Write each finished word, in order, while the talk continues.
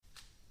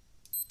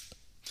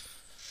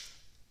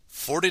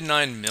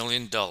$49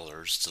 million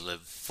to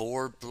live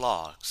 4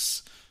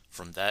 blocks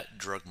from that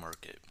drug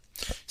market.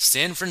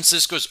 San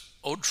Francisco's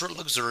ultra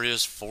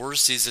luxurious Four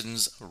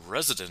Seasons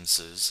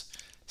residences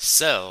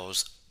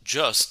sells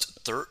just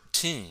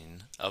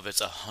 13 of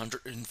its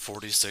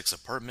 146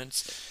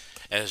 apartments,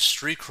 as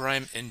street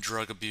crime and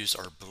drug abuse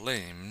are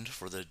blamed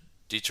for the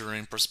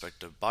deterring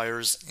prospective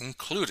buyers,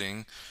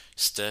 including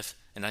Steph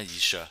and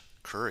Aisha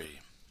Curry.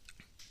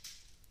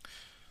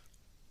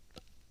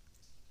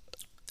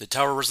 The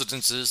Tower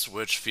Residences,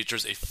 which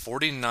features a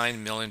 $49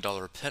 million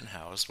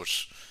penthouse,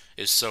 which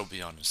is so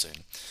beyond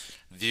insane,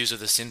 views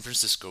of the San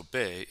Francisco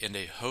Bay, and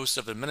a host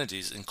of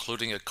amenities,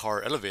 including a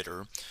car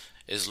elevator,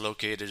 is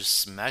located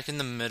smack in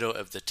the middle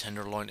of the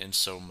Tenderloin and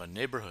Soma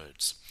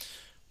neighborhoods,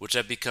 which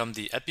have become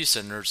the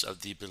epicenters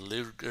of the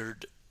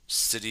beleaguered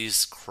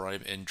city's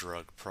crime and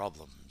drug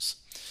problems.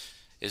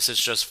 It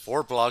sits just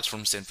 4 blocks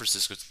from San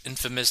Francisco's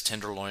infamous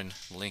Tenderloin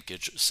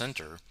Linkage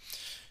Center.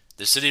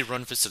 The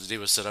city-run facility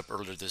was set up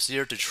earlier this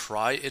year to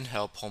try and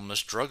help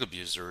homeless drug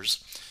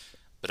abusers,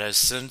 but has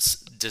since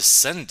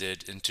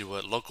descended into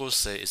what locals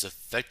say is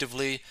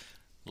effectively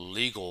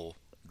legal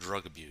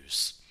drug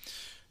abuse.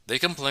 They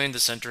complain the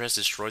center has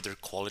destroyed their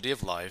quality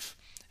of life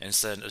and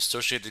said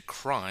associated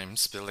crime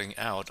spilling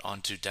out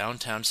onto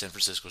downtown San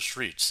Francisco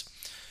streets,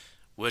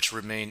 which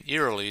remain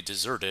eerily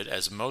deserted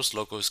as most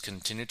locals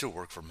continue to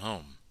work from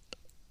home.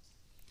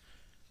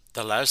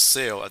 The last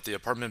sale at the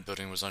apartment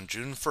building was on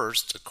June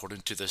 1st,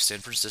 according to the San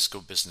Francisco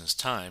Business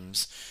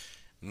Times,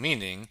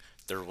 meaning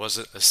there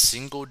wasn't a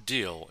single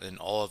deal in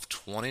all of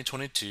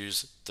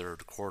 2022's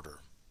third quarter.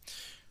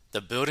 The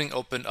building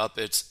opened up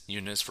its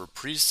units for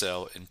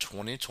pre-sale in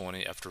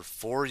 2020 after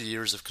 4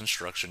 years of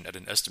construction at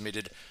an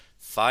estimated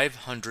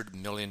 $500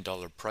 million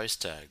price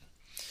tag.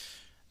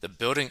 The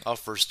building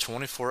offers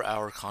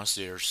 24-hour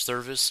concierge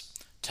service,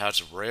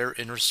 touts rare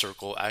inner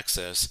circle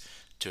access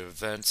to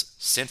events,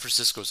 San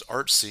Francisco's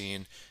art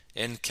scene,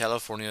 and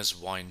California's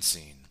wine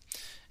scene,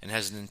 and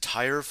has an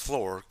entire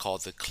floor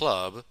called the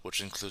Club, which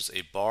includes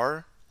a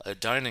bar, a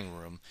dining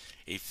room,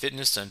 a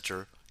fitness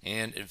center,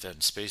 and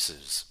event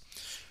spaces.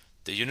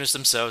 The units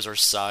themselves are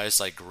sized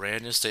like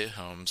grand estate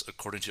homes,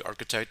 according to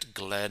architect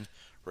Glenn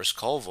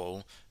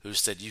Rescolvo, who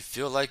said you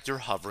feel like you're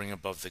hovering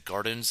above the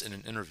gardens in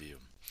an interview.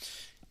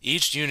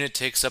 Each unit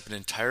takes up an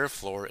entire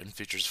floor and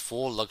features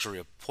full luxury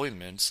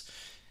appointments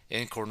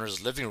and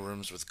corners living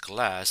rooms with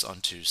glass on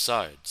 2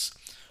 sides.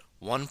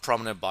 One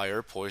prominent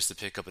buyer poised to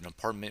pick up an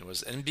apartment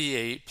was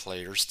NBA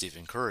player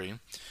Stephen Curry,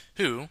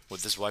 who,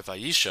 with his wife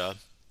Aisha,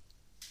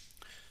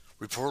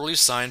 reportedly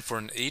signed for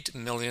an $8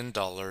 million,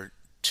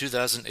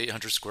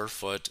 2,800 square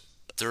foot,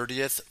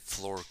 30th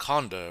floor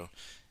condo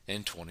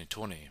in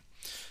 2020.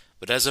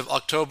 But as of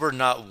October,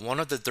 not one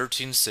of the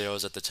 13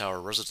 sales at the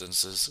Tower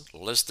Residences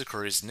list the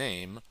Curry's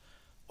name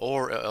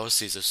or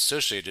LLCs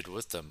associated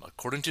with them,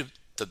 according to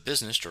the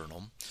Business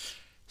Journal,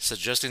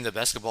 suggesting the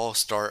basketball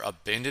star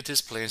abandoned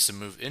his plans to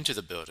move into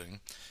the building.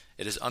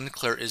 It is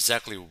unclear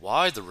exactly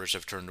why the rich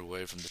have turned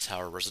away from the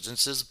Tower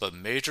Residences, but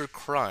major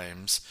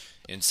crimes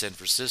in San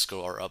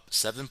Francisco are up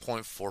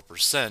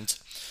 7.4%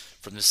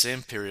 from the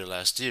same period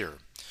last year.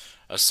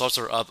 Assaults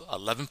are up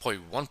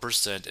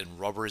 11.1% and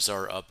robberies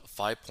are up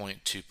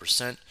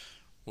 5.2%,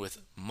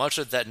 with much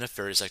of that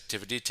nefarious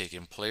activity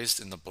taking place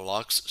in the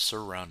blocks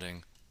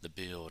surrounding the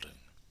building.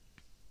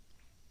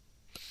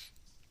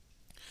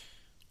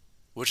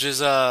 Which is,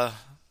 this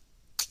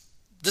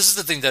is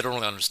the thing that I don't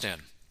really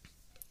understand,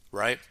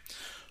 right?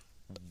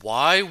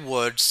 Why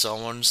would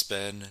someone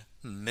spend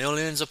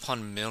millions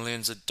upon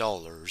millions of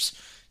dollars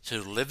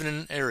to live in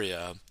an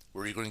area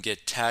where you're going to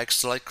get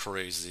taxed like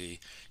crazy,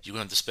 you're going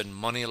to have to spend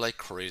money like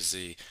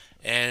crazy,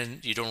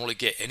 and you don't really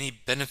get any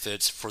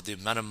benefits for the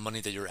amount of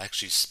money that you're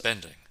actually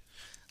spending?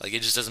 Like,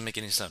 it just doesn't make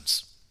any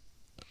sense.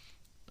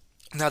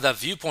 Now, that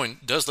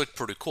viewpoint does look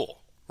pretty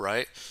cool,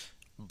 right?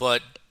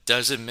 But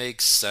does it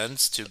make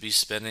sense to be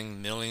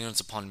spending millions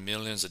upon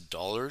millions of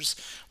dollars?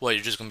 What,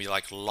 you're just going to be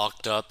like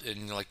locked up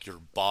in like your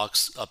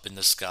box up in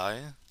the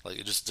sky? Like,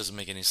 it just doesn't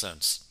make any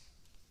sense.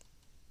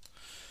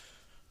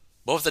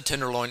 Both the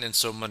Tenderloin and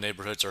Soma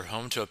neighborhoods are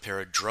home to a pair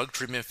of drug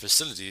treatment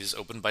facilities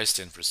opened by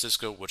San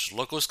Francisco, which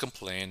locals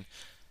complain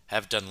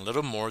have done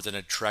little more than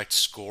attract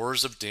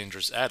scores of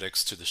dangerous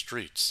addicts to the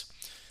streets.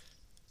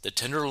 The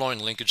Tenderloin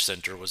Linkage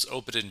Center was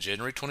opened in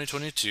January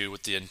 2022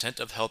 with the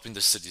intent of helping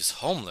the city's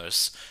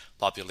homeless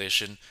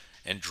population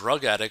and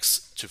drug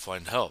addicts to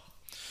find help.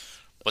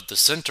 But the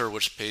center,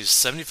 which pays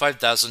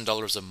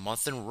 $75,000 a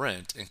month in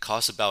rent and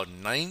costs about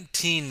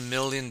 $19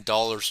 million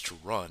to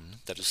run,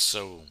 that is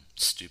so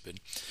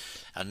stupid,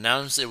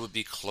 announced it would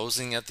be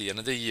closing at the end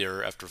of the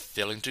year after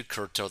failing to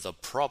curtail the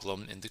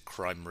problem in the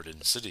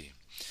crime-ridden city.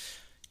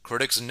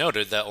 Critics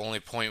noted that only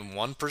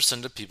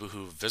 0.1% of people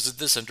who visit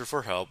the center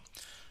for help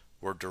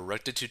were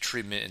directed to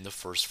treatment in the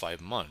first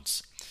 5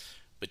 months.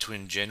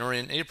 Between January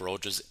and April,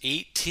 just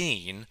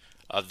 18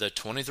 of the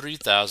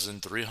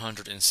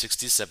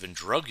 23,367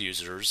 drug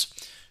users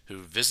who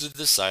visited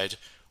the site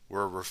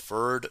were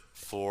referred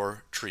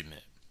for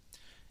treatment.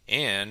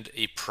 And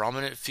a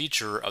prominent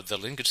feature of the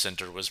Linkage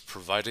Center was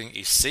providing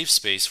a safe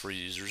space for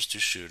users to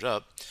shoot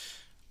up,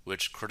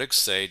 which critics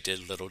say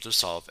did little to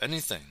solve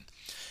anything.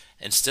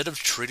 Instead of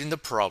treating the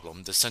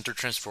problem, the center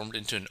transformed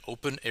into an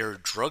open-air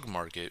drug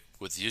market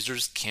with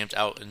users camped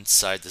out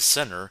inside the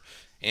center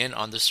and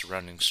on the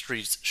surrounding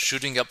streets,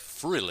 shooting up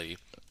freely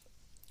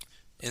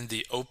in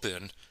the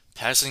open,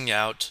 passing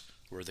out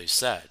where they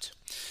sat.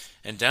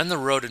 And down the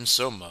road in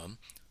Soma,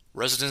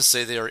 residents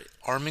say they are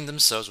arming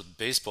themselves with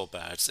baseball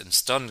bats and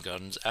stun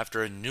guns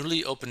after a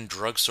newly opened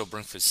drug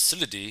sobering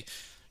facility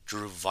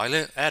drew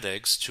violent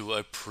addicts to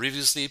a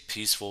previously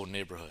peaceful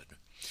neighborhood.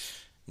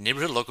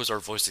 Neighborhood locals are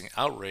voicing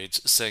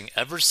outrage, saying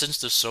ever since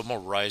the Soma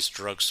Rise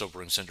Drug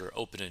Sobering Center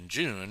opened in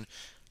June,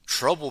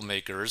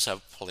 troublemakers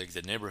have plagued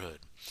the neighborhood.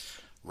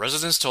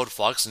 Residents told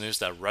Fox News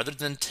that rather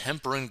than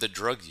tempering the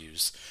drug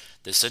use,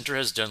 the center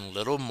has done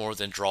little more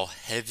than draw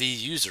heavy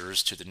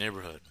users to the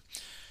neighborhood.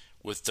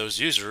 With those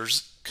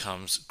users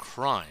comes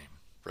crime,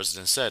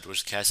 residents said,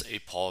 which casts a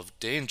pall of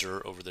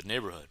danger over the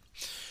neighborhood.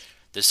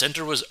 The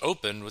center was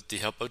opened with the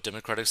help of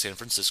Democratic San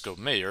Francisco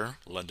Mayor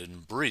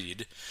London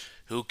Breed,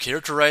 who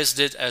characterized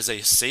it as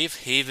a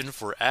safe haven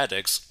for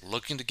addicts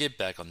looking to get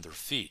back on their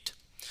feet.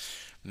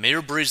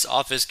 Mayor Breed's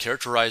office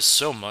characterized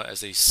Soma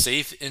as a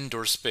safe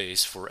indoor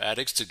space for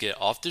addicts to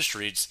get off the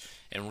streets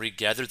and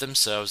regather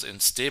themselves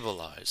and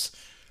stabilize.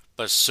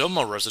 But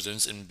Soma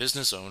residents and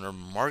business owner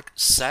Mark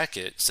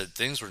Sackett said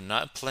things were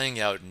not playing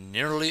out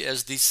nearly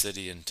as the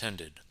city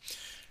intended.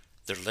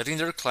 They're letting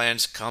their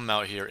clients come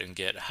out here and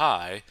get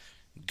high,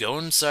 go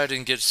inside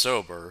and get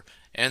sober,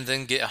 and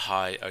then get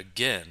high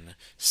again,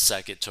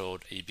 Sackett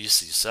told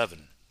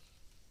ABC7.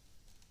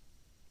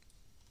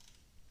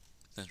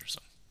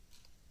 Interesting.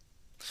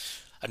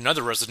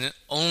 Another resident,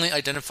 only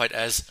identified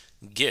as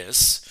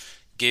Gis,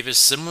 gave a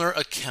similar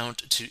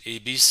account to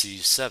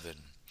ABC7.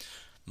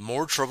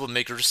 More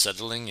troublemakers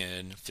settling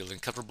in, feeling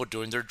comfortable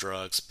doing their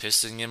drugs,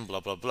 pissing and blah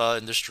blah blah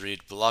in the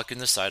street, blocking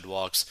the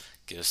sidewalks,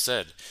 Gis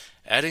said,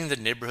 adding the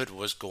neighborhood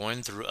was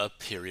going through a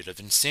period of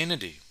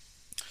insanity.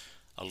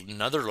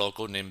 Another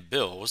local named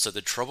Bill said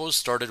the trouble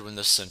started when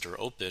the center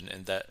opened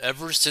and that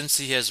ever since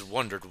he has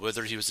wondered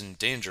whether he was in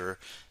danger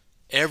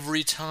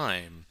every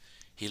time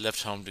he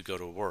left home to go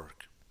to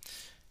work.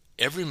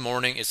 Every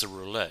morning is a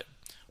roulette.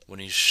 When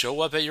you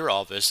show up at your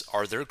office,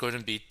 are there going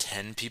to be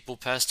 10 people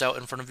passed out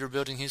in front of your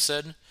building, he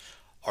said?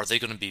 Are they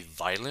going to be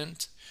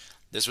violent?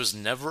 This was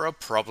never a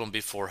problem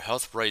before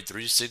Health Right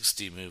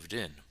 360 moved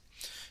in.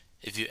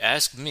 If you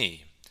ask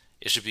me,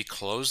 it should be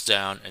closed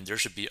down and there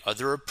should be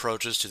other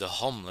approaches to the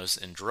homeless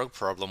and drug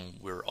problem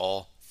we're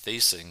all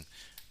facing,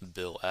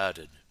 Bill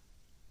added.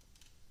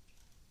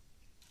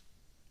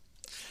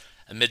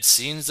 Amid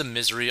scenes of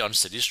misery on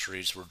city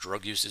streets where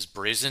drug use is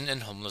brazen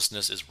and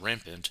homelessness is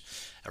rampant,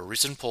 a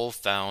recent poll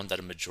found that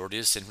a majority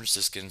of San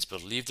Franciscans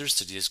believe their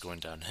city is going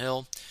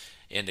downhill,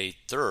 and a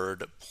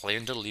third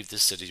plan to leave the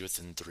city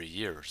within 3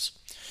 years.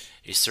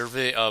 A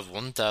survey of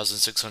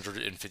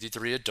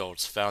 1,653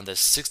 adults found that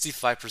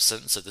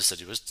 65% said the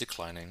city was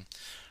declining,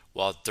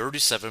 while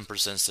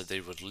 37% said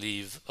they would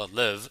live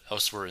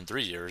elsewhere in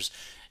 3 years,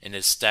 and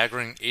a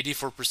staggering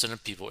 84%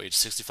 of people aged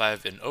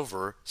 65 and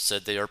over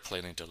said they are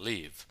planning to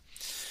leave.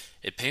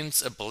 It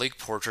paints a bleak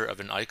portrait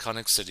of an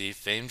iconic city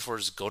famed for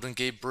its Golden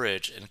Gate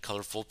Bridge and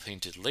colorful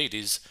painted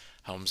ladies'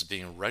 homes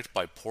being wrecked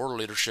by poor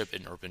leadership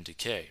and urban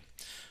decay,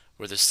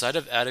 where the sight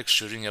of addicts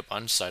shooting up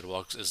on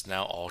sidewalks is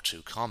now all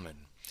too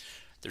common.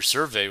 Their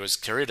survey was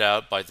carried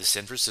out by the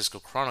San Francisco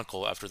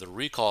Chronicle after the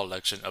recall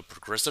election of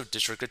Progressive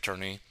District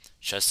Attorney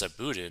Chesa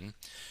Boudin,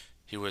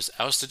 who was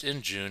ousted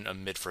in June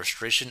amid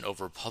frustration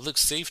over public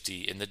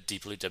safety in the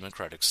deeply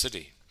democratic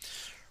city.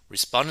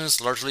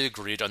 Respondents largely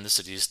agreed on the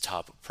city's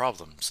top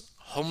problems.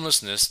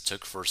 Homelessness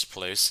took first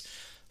place,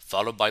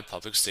 followed by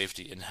public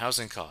safety and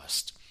housing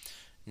costs.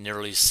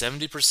 Nearly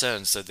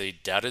 70% said they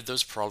doubted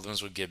those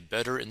problems would get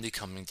better in the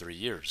coming 3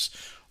 years.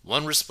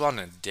 One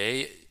respondent,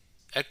 Day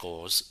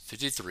Eccles,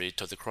 53,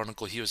 told the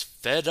Chronicle he was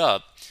fed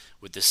up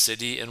with the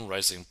city and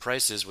rising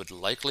prices would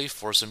likely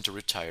force him to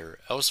retire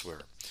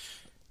elsewhere.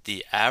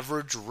 The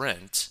average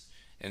rent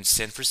in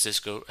San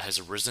Francisco has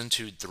risen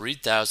to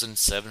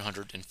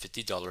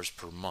 $3,750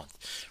 per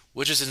month,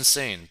 which is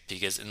insane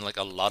because in like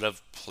a lot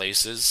of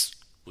places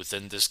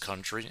within this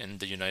country in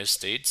the United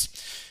States,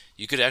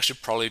 you could actually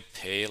probably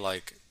pay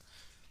like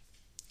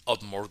a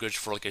mortgage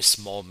for like a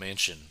small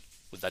mansion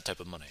with that type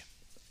of money.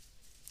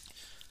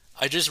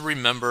 I just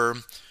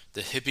remember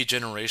the hippie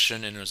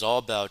generation and it was all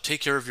about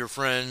take care of your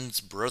friends,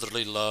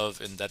 brotherly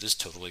love, and that is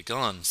totally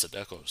gone, said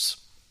Echoes.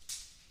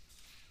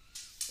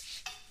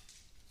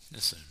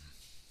 Listen.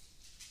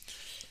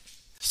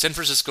 San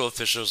Francisco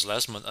officials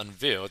last month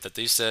unveiled that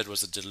they said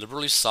was a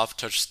deliberately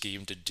soft-touch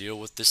scheme to deal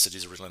with the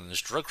city's relentless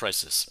drug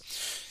crisis,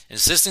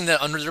 insisting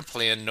that under their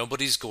plan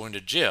nobody's going to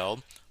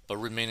jail, but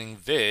remaining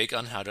vague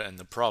on how to end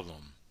the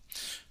problem.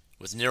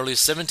 With nearly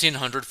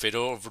 1,700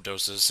 fatal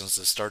overdoses since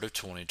the start of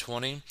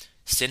 2020,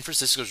 San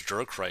Francisco's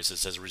drug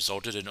crisis has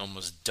resulted in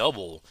almost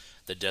double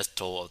the death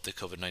toll of the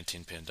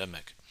COVID-19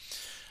 pandemic.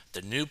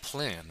 The new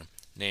plan,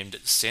 named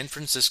San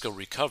Francisco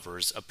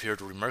Recovers,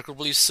 appeared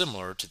remarkably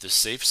similar to the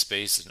safe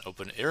space and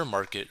open air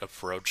market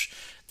approach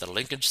the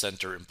Lincoln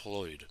Center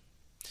employed.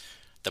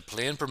 The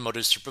plan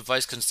promoted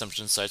supervised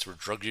consumption sites where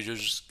drug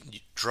users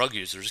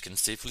can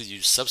safely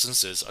use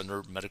substances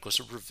under medical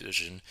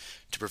supervision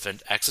to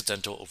prevent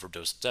accidental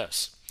overdose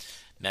deaths.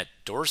 Matt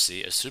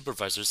Dorsey, a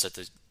supervisor, said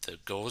that the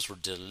goals were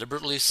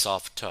deliberately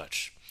soft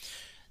touch.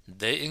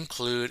 They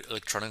include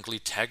electronically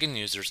tagging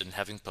users and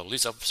having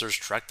police officers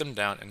track them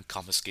down and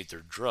confiscate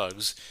their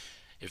drugs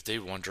if they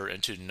wander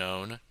into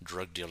known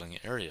drug dealing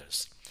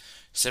areas.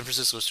 San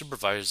Francisco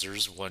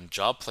supervisors won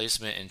job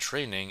placement and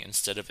training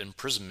instead of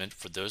imprisonment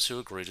for those who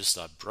agree to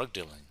stop drug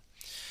dealing.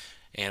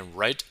 And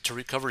right to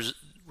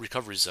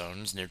recovery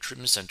zones near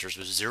treatment centers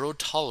with zero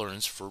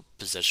tolerance for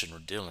possession or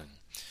dealing.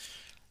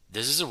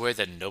 This is a way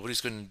that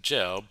nobody's going to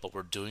jail, but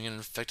we're doing an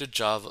effective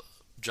job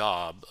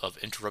of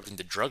interrupting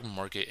the drug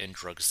market and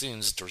drug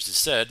scenes, Dorsey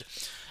said,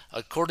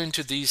 according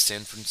to the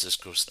San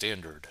Francisco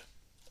Standard.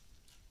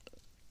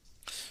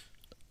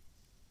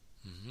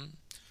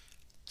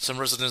 Some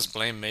residents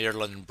blame Mayor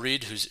London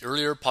Breed, whose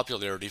earlier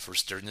popularity for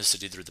steering the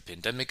city through the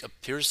pandemic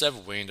appears to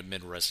have waned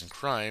amid rising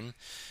crime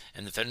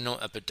and the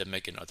fentanyl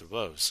epidemic and other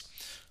woes.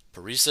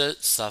 Parisa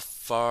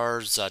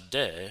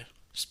Safarzadeh,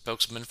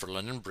 spokesman for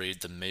London Breed,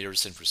 the mayor of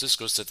San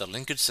Francisco, said the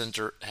Lincoln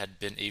Center had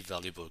been a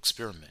valuable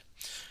experiment.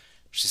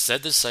 She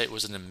said the site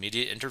was an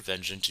immediate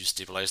intervention to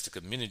stabilize the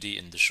community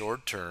in the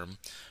short term,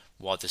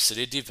 while the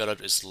city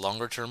developed its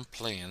longer-term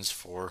plans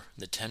for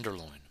the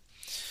Tenderloin.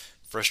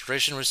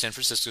 Frustration with San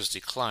Francisco's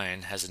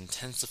decline has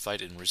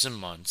intensified in recent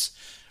months,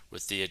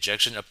 with the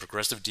ejection of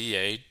progressive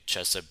DA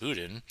Chesa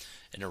Boudin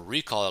in a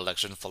recall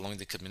election following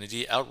the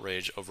community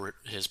outrage over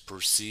his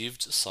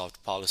perceived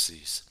soft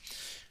policies.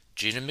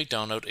 Gina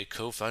McDonald, a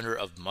co-founder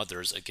of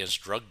Mothers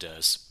Against Drug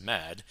Deaths,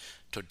 MAD,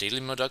 told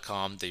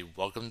DailyMail.com they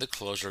welcomed the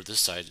closure of the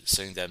site,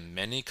 saying that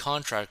many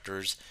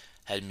contractors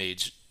had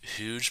made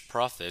huge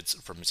profits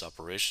from its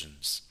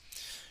operations.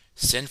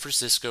 San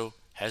Francisco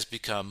has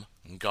become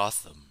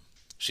Gotham,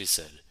 she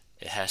said.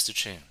 It has to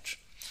change.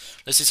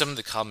 Let's see some of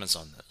the comments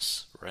on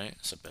this, right?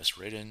 So best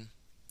rated.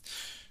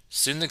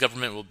 Soon the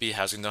government will be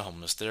housing the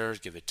homeless there.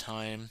 Give it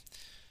time.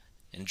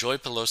 Enjoy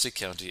Pelosi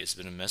County. It's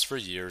been a mess for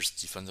years.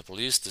 Defund the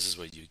police. This is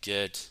what you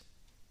get.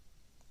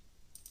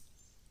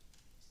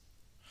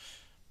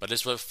 But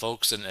it's what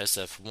folks in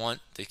SF want.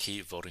 They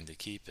keep voting to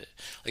keep it.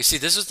 Like, see,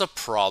 this is the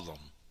problem,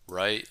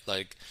 right?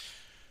 Like,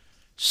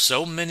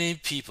 so many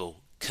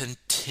people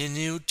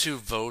continue to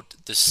vote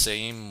the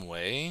same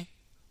way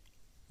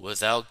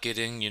without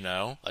getting,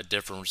 a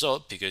different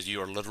result because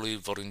you are literally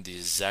voting the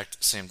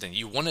exact same thing.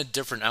 You want a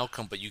different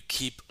outcome, but you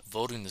keep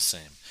voting the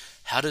same.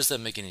 How does that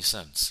make any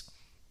sense?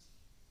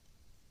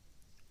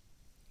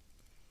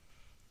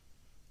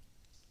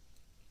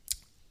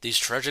 These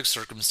tragic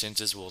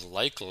circumstances will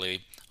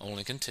likely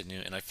only continue,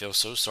 and I feel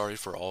so sorry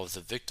for all of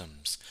the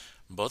victims,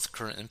 both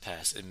current and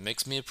past. It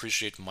makes me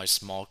appreciate my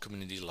small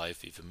community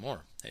life even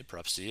more. Hey,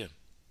 props to you.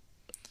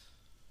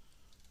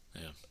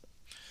 Yeah.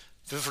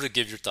 Feel free to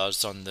give your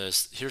thoughts on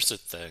this. Here's the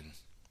thing.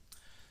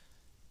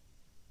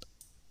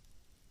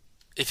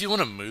 If you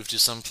want to move to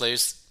some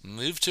place,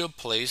 move to a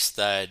place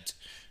that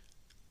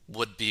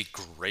would be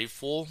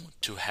grateful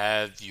to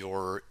have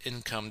your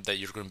income that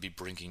you're going to be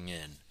bringing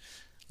in.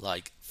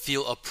 Like,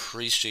 feel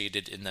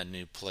appreciated in that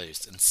new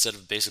place instead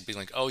of basically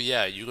being like, oh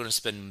yeah, you're going to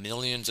spend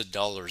millions of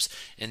dollars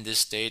in this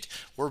state.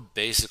 We're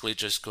basically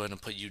just going to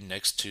put you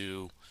next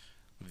to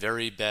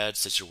very bad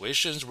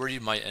situations where you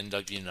might end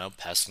up,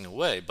 passing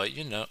away. But,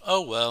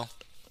 oh well,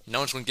 no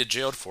one's going to get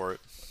jailed for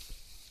it.